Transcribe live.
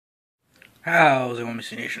How's it going,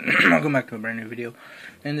 Missy Nation? Welcome back to a brand new video.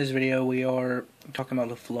 In this video, we are talking about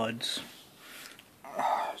the floods.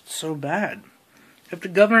 It's so bad. If the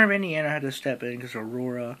governor of Indiana had to step in because of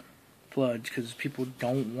Aurora floods, because people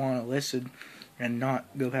don't want to listen and not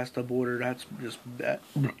go past the border, that's just bad.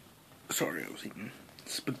 Sorry, I was eating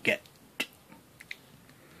spaghetti.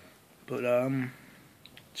 But,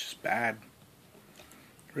 it's just bad.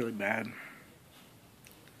 Really bad.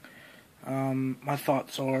 My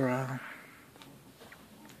thoughts are,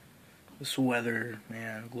 this weather,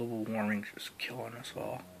 man, global warming's just killing us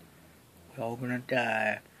all. We're all gonna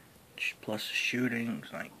die. Plus the shootings,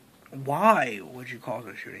 like, why would you cause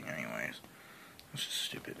a shooting anyways? It's just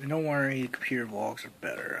stupid. And don't worry, computer vlogs are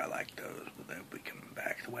better. I like those, but they'll be coming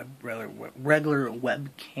back. The regular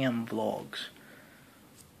webcam vlogs.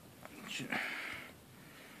 Try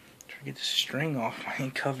to get the string off my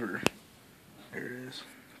cover. There it is.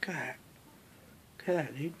 Look at that. Look at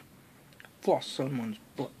that, dude. Floss someone's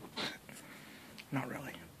butt. Not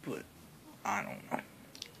really, but I don't know.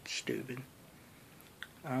 Stupid.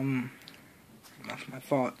 That's my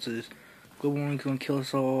thoughts is global warming's gonna kill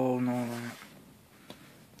us all and all that.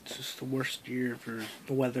 It's just the worst year for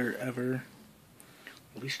the weather ever.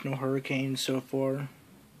 At least no hurricanes so far.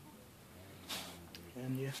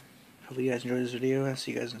 And yeah, hope you guys enjoyed this video. I'll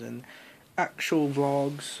see you guys in actual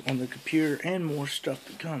vlogs on the computer and more stuff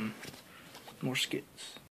to come. More skits.